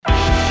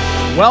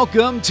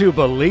Welcome to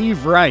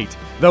Believe Right,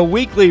 the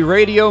weekly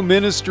radio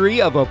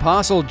ministry of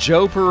Apostle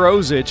Joe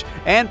Perozich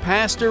and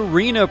Pastor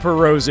Rena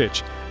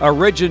Perozich,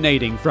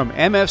 originating from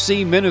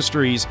MFC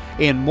Ministries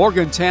in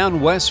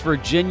Morgantown, West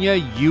Virginia,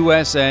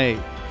 USA.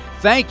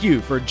 Thank you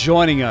for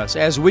joining us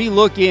as we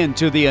look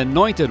into the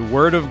anointed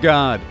Word of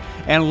God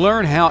and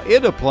learn how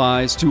it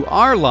applies to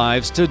our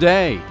lives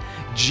today.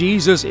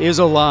 Jesus is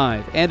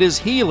alive and is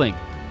healing,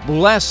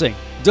 blessing,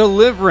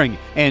 delivering,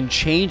 and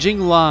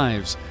changing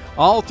lives,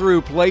 all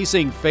through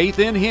placing faith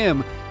in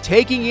Him,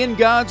 taking in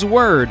God's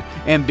Word,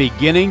 and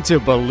beginning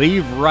to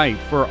believe right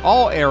for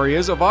all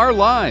areas of our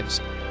lives.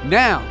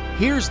 Now,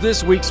 here's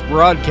this week's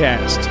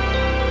broadcast.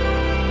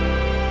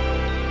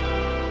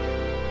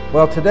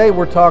 Well, today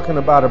we're talking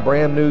about a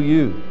brand new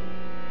you.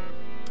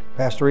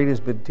 Pastor Reed has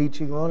been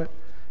teaching on it.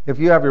 If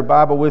you have your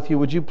Bible with you,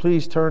 would you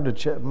please turn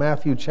to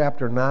Matthew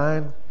chapter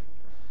 9,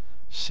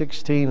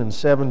 16 and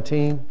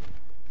 17.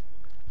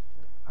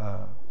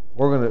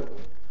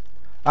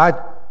 I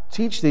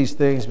teach these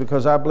things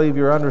because I believe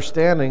your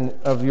understanding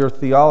of your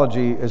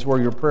theology is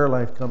where your prayer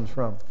life comes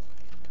from.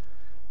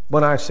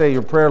 When I say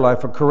your prayer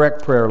life, a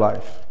correct prayer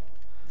life.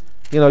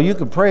 You know, you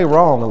can pray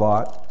wrong a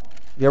lot.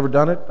 You ever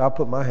done it? I'll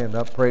put my hand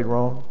up, prayed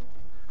wrong.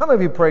 How many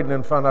of you prayed and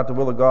then found out the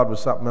will of God was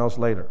something else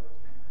later?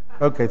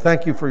 Okay,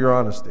 thank you for your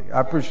honesty.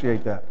 I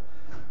appreciate that.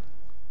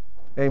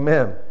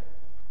 Amen.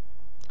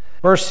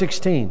 Verse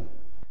 16,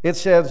 it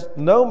says,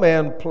 "No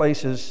man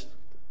places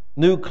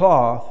new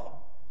cloth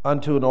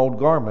unto an old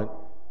garment,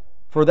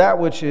 for that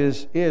which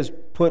is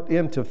put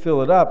in to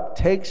fill it up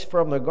takes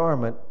from the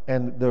garment,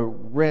 and the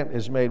rent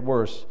is made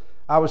worse."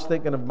 I was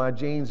thinking of my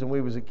jeans when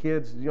we was a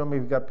kids. You know how many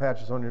of you got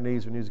patches on your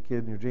knees when you was a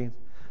kid in your jeans?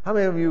 How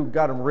many of you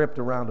got them ripped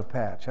around a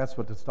patch? That's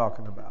what it's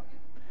talking about.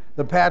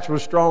 The patch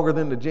was stronger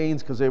than the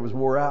jeans because they was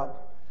wore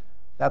out.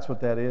 That's what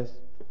that is.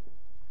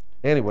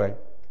 Anyway,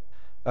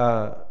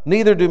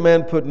 neither do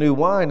men put new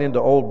wine into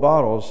old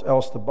bottles,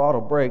 else the bottle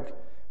break,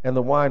 and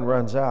the wine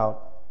runs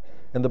out,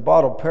 and the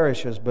bottle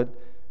perishes. But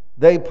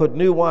they put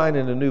new wine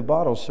into new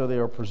bottles, so they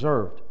are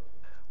preserved.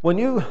 When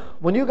you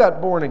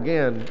got born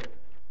again,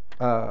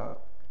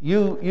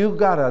 you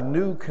got a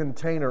new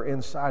container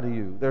inside of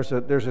you. There's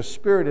a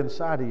spirit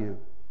inside of you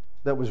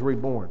that was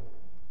reborn.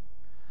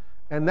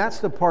 And that's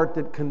the part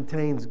that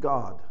contains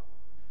God.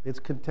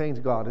 It contains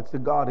God. It's the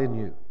God in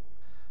you.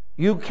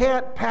 You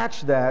can't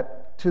patch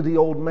that to the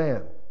old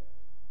man.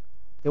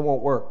 It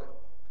won't work.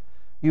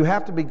 You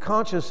have to be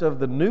conscious of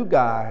the new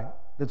guy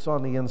that's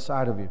on the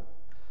inside of you.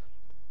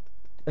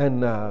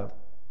 And like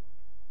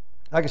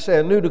I say,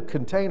 a new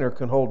container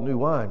can hold new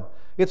wine.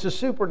 It's a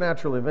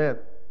supernatural event.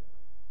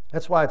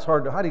 That's why it's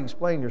hard to, how do you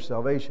explain your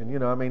salvation? You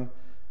know, I mean,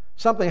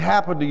 something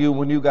happened to you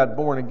when you got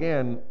born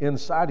again.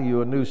 Inside of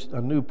you, a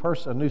new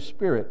person, a new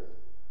spirit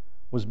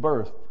was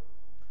birthed.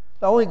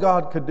 Only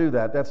God could do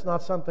that. That's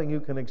not something you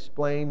can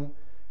explain,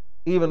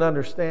 even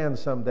understand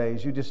some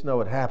days. You just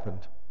know it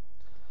happened.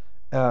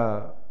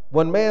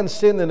 When man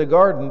sinned in the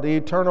garden, the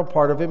eternal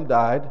part of him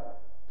died,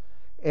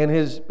 and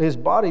his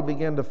body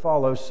began to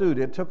follow suit.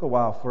 It took a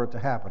while for it to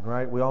happen,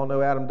 right? We all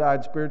know Adam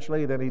died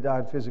spiritually, then he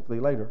died physically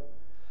later.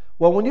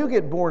 Well, when you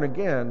get born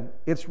again,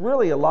 it's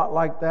really a lot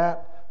like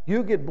that.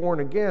 You get born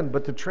again,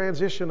 but the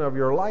transition of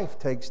your life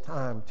takes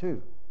time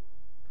too.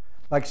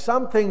 Like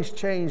some things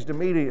changed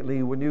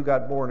immediately when you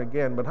got born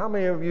again, but how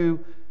many of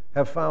you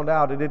have found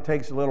out that it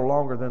takes a little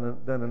longer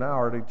than an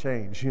hour to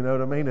change? You know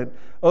what I mean? That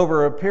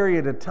over a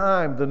period of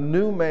time, the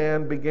new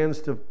man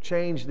begins to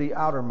change the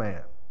outer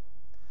man.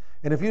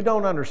 And if you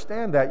don't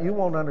understand that, you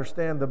won't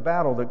understand the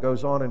battle that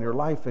goes on in your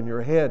life, in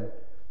your head,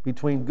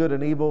 between good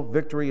and evil,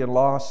 victory and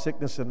loss,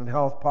 sickness and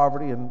health,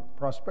 poverty and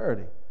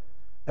prosperity,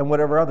 and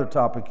whatever other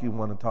topic you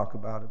want to talk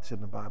about, it's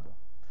in the Bible.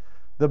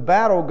 The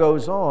battle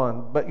goes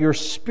on, but your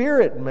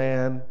spirit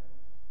man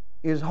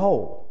is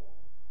whole.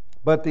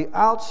 But the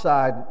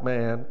outside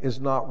man is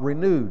not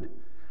renewed.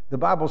 The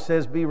Bible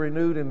says, be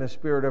renewed in the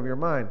spirit of your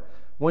mind.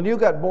 When you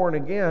got born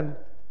again,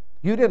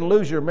 you didn't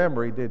lose your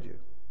memory, did you?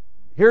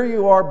 Here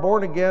you are,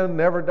 born again,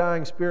 never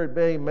dying spirit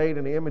being made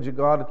in the image of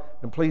God.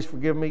 And please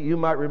forgive me, you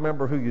might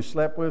remember who you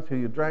slept with, who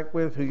you drank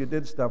with, who you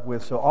did stuff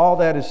with. So all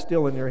that is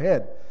still in your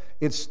head.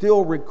 It's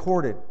still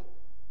recorded.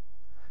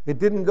 It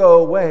didn't go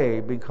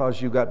away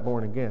because you got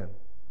born again.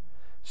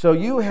 So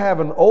you have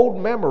an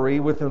old memory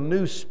with a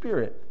new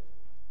spirit.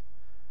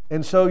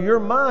 And so your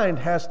mind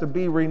has to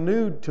be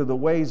renewed to the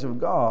ways of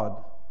God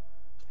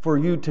for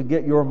you to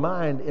get your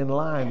mind in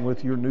line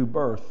with your new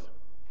birth.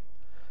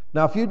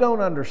 Now, if you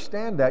don't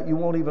understand that, you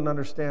won't even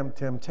understand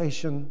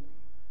temptation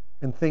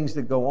and things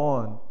that go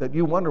on, that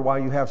you wonder why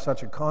you have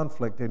such a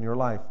conflict in your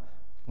life.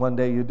 One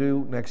day you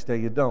do, next day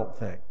you don't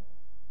think.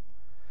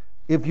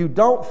 If you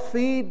don't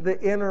feed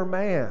the inner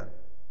man,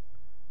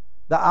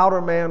 the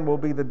outer man will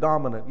be the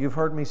dominant. You've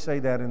heard me say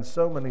that in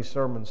so many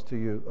sermons to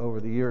you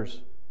over the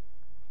years.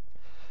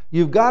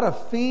 You've got to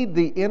feed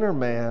the inner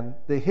man,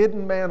 the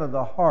hidden man of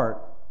the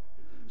heart,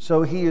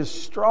 so he is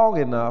strong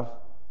enough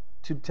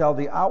to tell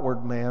the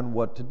outward man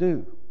what to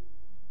do.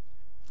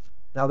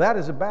 Now that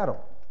is a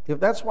battle.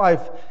 That's why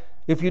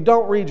If you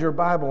don't read your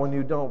Bible and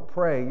you don't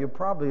pray, you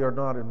probably are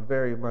not in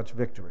very much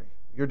victory.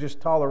 You're just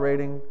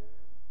tolerating,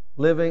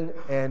 living,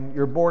 and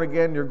you're born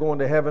again, you're going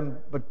to heaven,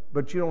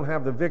 but you don't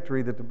have the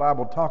victory that the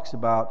Bible talks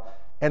about.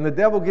 And the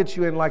devil gets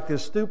you in like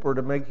this stupor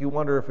to make you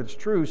wonder if it's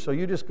true, so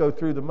you just go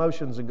through the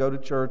motions and go to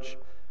church,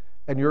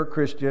 and you're a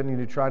Christian, and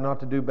you try not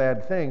to do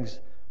bad things,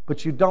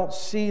 but you don't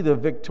see the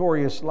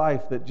victorious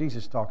life that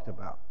Jesus talked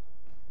about.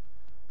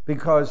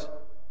 Because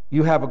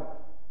you have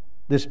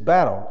this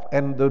battle,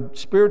 and the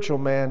spiritual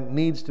man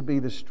needs to be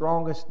the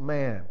strongest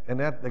man, and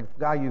that the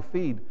guy you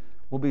feed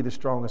will be the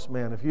strongest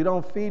man. If you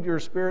don't feed your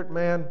spirit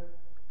man,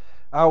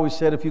 I always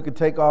said if you could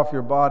take off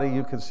your body,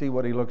 you could see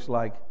what he looks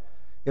like.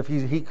 If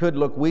he could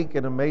look weak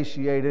and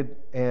emaciated,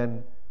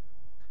 and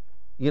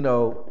you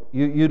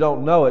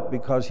don't know it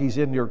because he's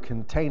in your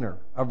container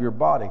of your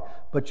body,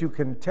 but you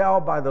can tell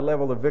by the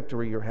level of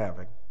victory you're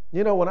having.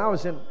 When I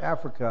was in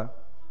Africa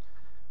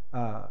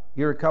a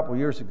couple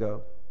years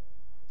ago,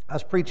 I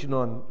was preaching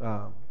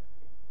on,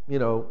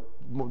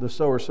 the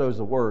sower sows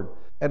the word.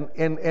 And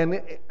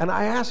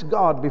I asked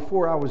God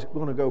before I was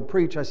going to go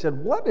preach, I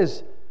said, what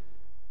is,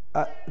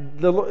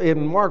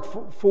 in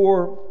Mark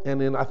 4, and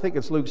in I think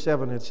it's Luke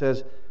 7, it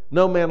says,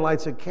 no man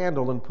lights a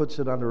candle and puts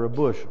it under a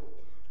bushel.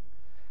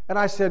 And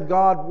I said,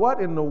 God,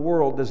 what in the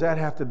world does that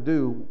have to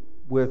do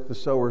with the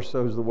sower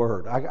sows the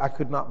word? I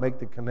could not make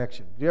the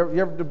connection.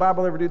 Did the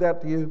Bible ever do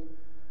that to you?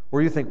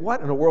 Where you think,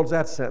 what in the world's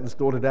that sentence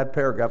doing in that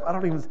paragraph?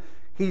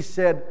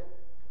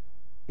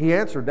 He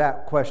answered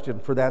that question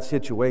for that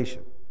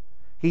situation.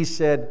 He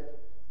said,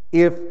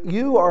 if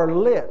you are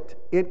lit,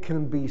 it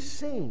can be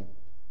seen,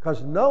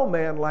 because no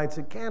man lights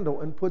a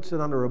candle and puts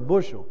it under a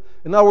bushel.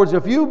 In other words,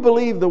 if you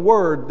believe the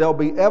word, there'll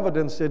be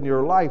evidence in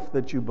your life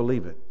that you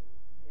believe it.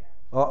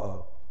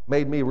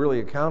 Made me really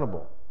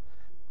accountable.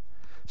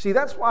 See,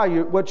 that's why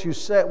what you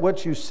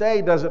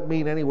say doesn't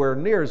mean anywhere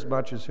near as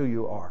much as who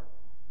you are.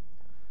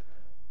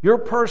 Your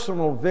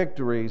personal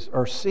victories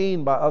are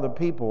seen by other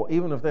people,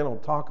 even if they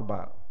don't talk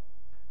about them.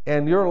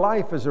 And your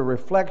life is a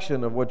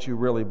reflection of what you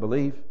really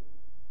believe.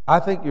 I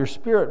think your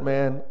spirit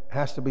man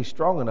has to be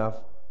strong enough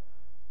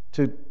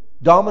to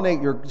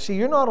dominate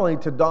you're not only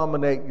to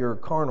dominate your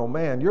carnal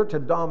man, you're to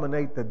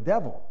dominate the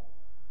devil.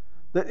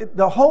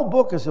 The whole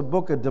book is a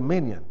book of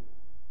dominion.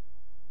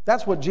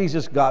 That's what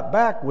Jesus got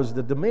back, was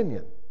the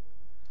dominion.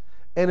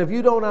 And if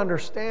you don't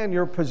understand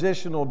your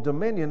positional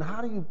dominion,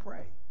 how do you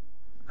pray?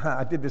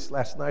 I did this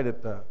last night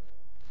at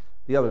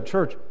the other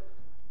church.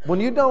 When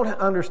you don't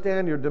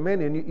understand your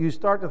dominion, you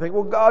start to think,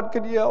 well, God,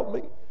 can you help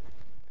me?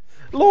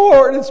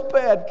 Lord, it's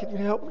bad. Can you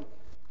help me?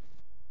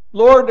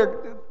 Lord,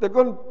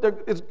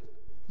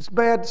 it's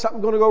bad.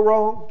 Something's going to go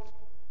wrong.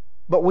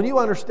 But when you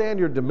understand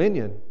your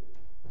dominion,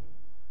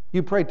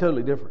 you pray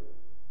totally different.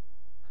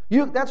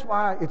 That's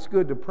why it's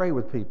good to pray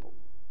with people.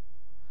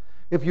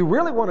 If you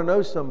really want to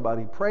know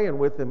somebody, praying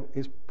with them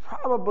is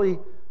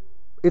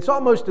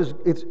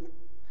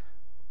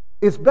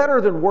it's better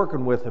than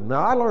working with them.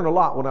 Now, I learn a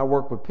lot when I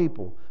work with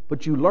people,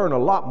 but you learn a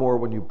lot more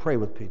when you pray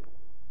with people.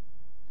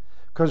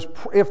 Because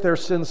if they're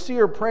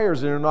sincere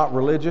prayers and they're not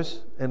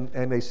religious,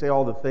 and they say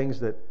all the things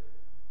that,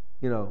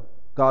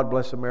 God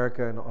bless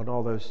America and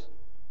all those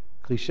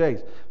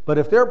cliches. But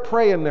if they're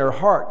praying their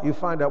heart, you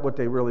find out what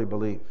they really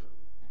believe.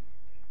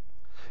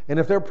 And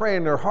if they're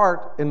praying their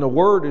heart and the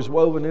word is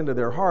woven into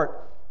their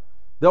heart,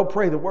 they'll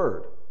pray the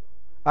word.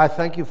 I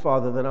thank you,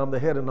 Father, that I'm the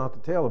head and not the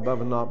tail,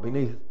 above and not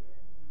beneath.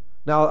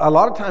 Now, a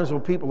lot of times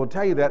when people will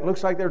tell you that, it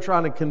looks like they're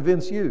trying to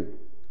convince you.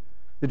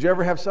 Did you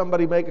ever have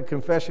somebody make a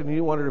confession and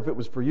you wondered if it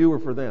was for you or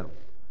for them?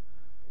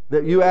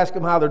 That you ask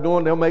them how they're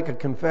doing, they'll make a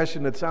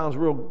confession that sounds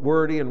real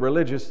wordy and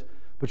religious,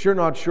 but you're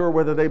not sure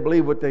whether they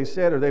believe what they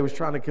said or they was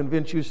trying to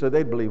convince you so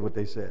they'd believe what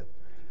they said.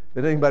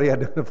 Did anybody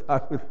identify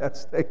with that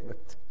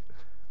statement?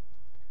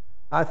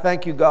 I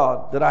thank you,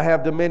 God, that I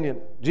have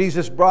dominion.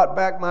 Jesus brought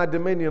back my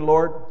dominion,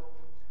 Lord.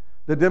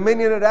 The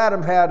dominion that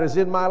Adam had is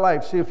in my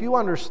life. See, if you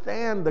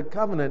understand the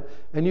covenant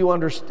and you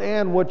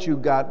understand what you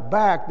got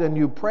back, then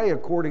you pray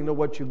according to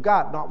what you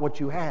got, not what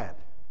you had.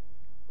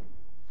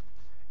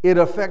 It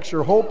affects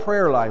your whole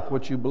prayer life,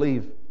 what you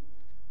believe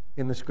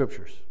in the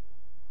Scriptures.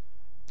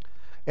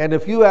 And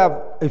if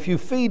you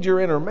feed your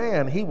inner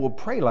man, he will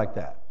pray like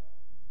that.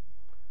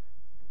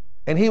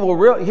 And he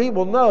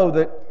will know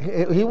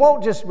that he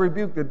won't just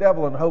rebuke the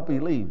devil and hope he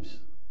leaves.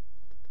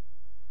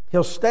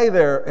 He'll stay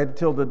there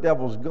until the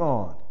devil's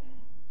gone,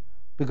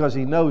 because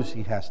he knows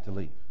he has to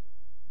leave.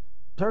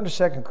 Turn to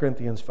 2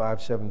 Corinthians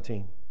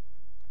 5:17.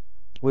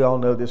 We all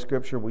know this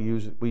scripture. We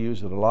use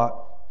it a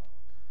lot.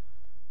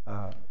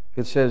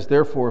 It says,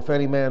 therefore, if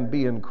any man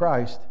be in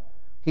Christ,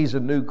 he's a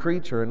new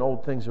creature, and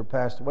old things are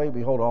passed away.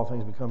 Behold, all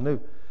things become new.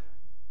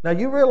 Now,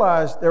 you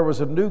realize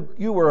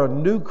you were a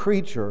new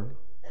creature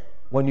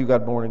when you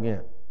got born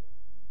again.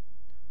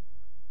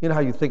 You know how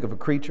you think of a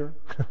creature?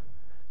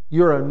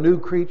 You're a new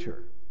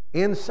creature.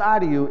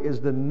 Inside of you is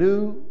the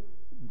new,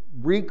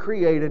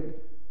 recreated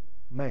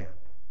man.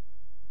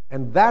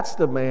 And that's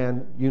the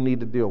man you need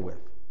to deal with.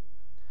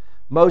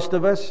 Most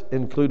of us,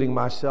 including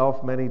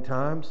myself many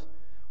times,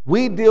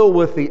 we deal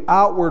with the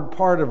outward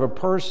part of a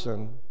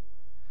person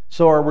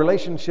So our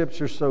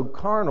relationships are so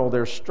carnal.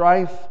 There's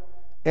strife,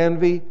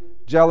 envy,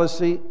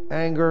 jealousy,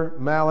 anger,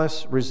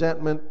 malice,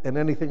 resentment, and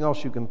anything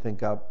else you can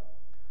think of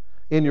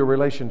in your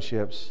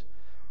relationships,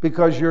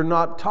 because you're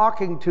not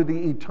talking to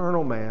the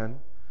eternal man,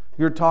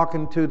 you're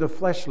talking to the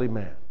fleshly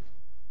man.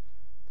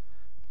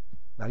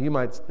 Now you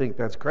might think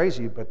that's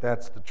crazy, but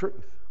that's the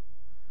truth.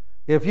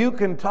 If you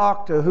can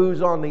talk to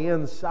who's on the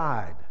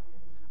inside,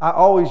 I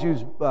always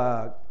use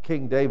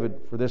King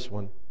David for this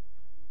one.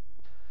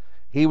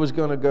 He was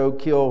going to go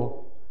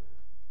kill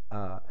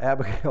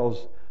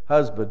Abigail's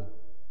husband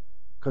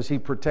because he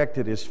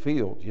protected his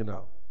field, you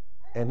know.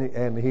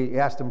 And he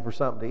asked him for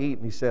something to eat,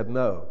 and he said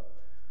no.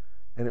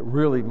 And it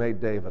really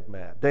made David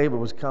mad. David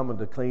was coming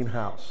to clean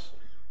house.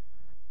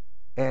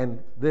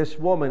 And this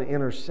woman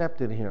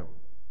intercepted him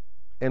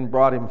and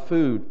brought him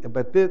food.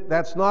 But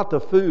that's not the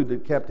food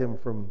that kept him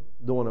from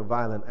doing a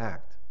violent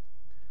act.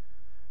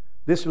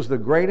 This was the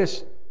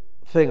greatest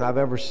thing I've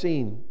ever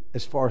seen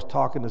as far as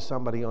talking to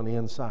somebody on the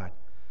inside.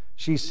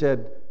 She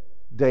said,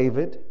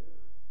 David,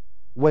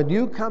 when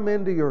you come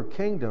into your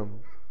kingdom,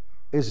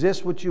 is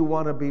this what you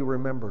want to be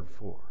remembered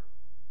for?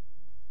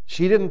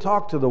 She didn't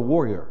talk to the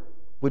warrior,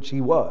 which he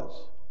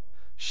was.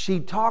 She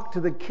talked to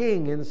the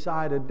king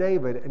inside of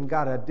David and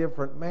got a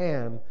different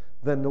man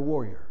than the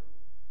warrior.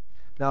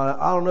 Now,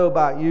 I don't know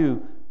about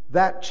you,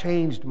 that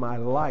changed my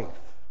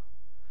life,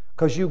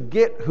 because you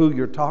get who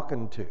you're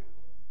talking to.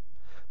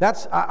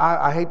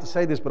 I hate to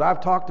say this, but I've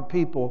talked to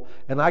people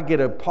and I get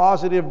a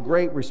positive,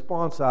 great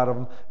response out of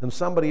them, and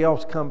somebody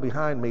else come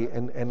behind me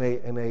and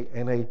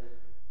they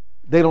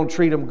don't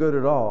treat them good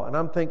at all. And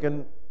I'm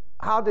thinking,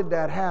 how did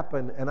that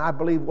happen? And I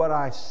believe what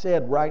I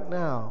said right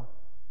now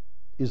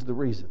is the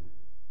reason.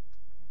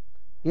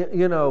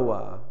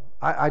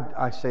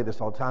 I say this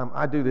all the time.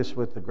 I do this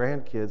with the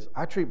grandkids.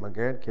 I treat my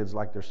grandkids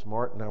like they're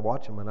smart, and I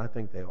watch them and I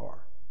think they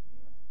are.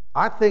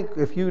 I think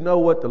if you know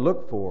what to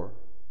look for,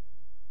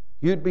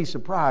 you'd be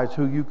surprised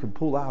who you can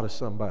pull out of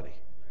somebody.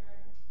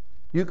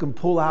 You can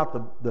pull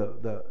out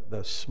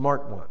the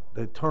smart one,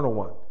 the eternal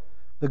one,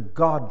 the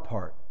God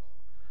part.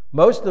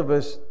 Most of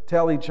us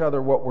tell each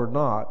other what we're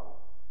not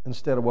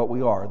instead of what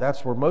we are.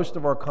 That's where most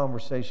of our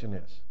conversation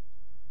is.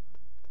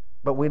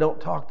 But we don't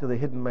talk to the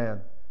hidden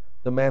man,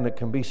 the man that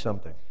can be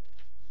something.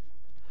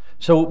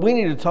 So we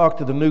need to talk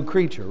to the new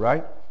creature,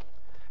 right?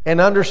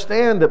 And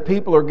understand that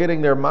people are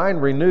getting their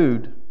mind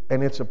renewed,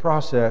 and it's a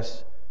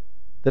process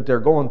that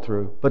they're going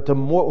through. But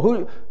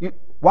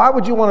why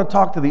would you want to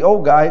talk to the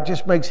old guy? It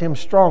just makes him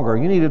stronger.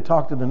 You need to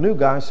talk to the new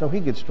guy so he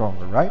gets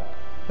stronger, right?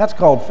 That's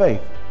called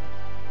faith.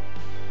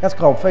 That's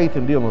called faith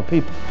in dealing with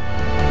people.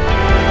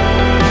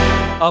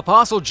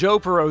 Apostle Joe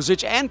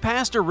Perosic and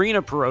Pastor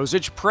Rena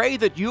Perosic pray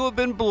that you have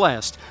been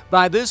blessed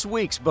by this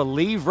week's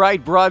Believe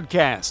Right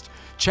broadcast.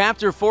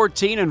 Chapter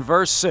 14 and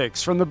verse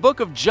 6 from the book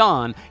of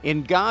John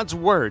in God's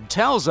Word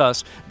tells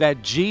us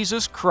that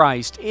Jesus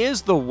Christ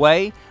is the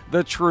way,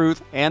 the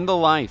truth, and the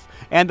life,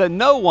 and that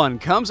no one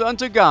comes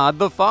unto God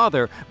the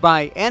Father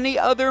by any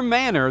other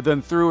manner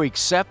than through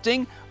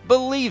accepting,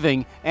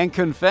 believing, and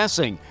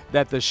confessing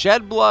that the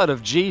shed blood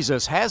of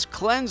Jesus has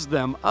cleansed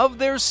them of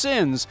their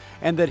sins,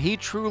 and that He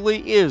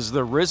truly is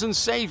the risen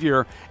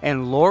Savior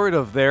and Lord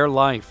of their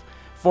life.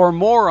 For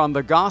more on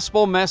the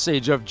gospel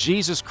message of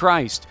Jesus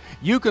Christ,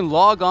 you can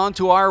log on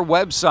to our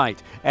website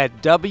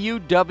at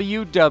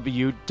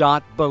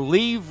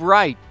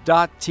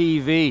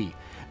www.believeright.tv.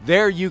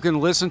 There you can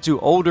listen to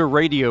older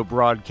radio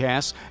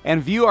broadcasts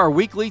and view our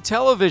weekly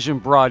television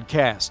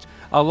broadcast,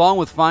 along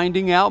with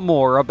finding out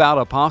more about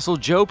Apostle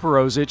Joe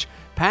Perosic,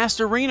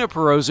 Pastor Rena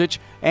Perosic,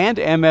 and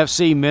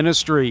MFC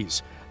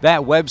Ministries.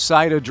 That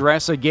website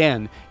address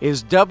again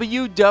is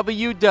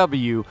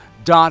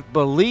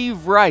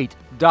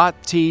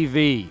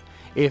www.believeright.tv.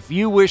 If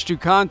you wish to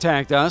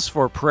contact us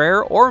for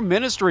prayer or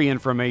ministry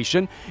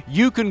information,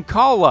 you can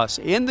call us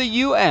in the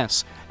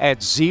U.S. at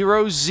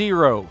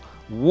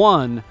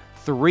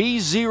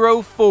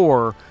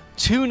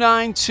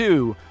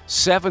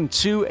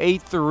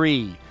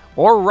 001-304-292-7283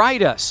 or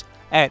write us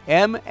at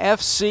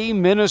MFC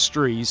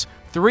Ministries,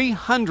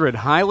 300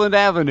 Highland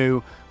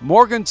Avenue,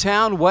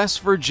 Morgantown, West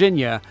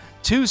Virginia,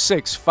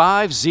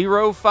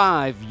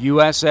 26505,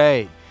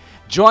 USA.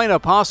 Join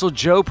Apostle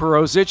Joe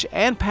Perosic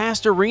and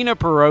Pastor Rena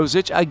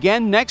Perosic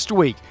again next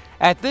week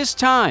at this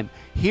time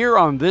here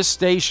on this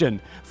station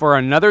for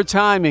another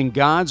time in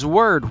God's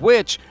Word,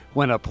 which,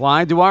 when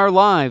applied to our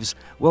lives,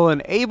 will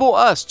enable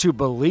us to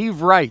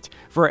believe right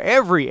for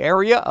every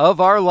area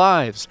of our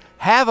lives.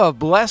 Have a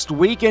blessed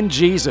week in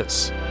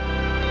Jesus.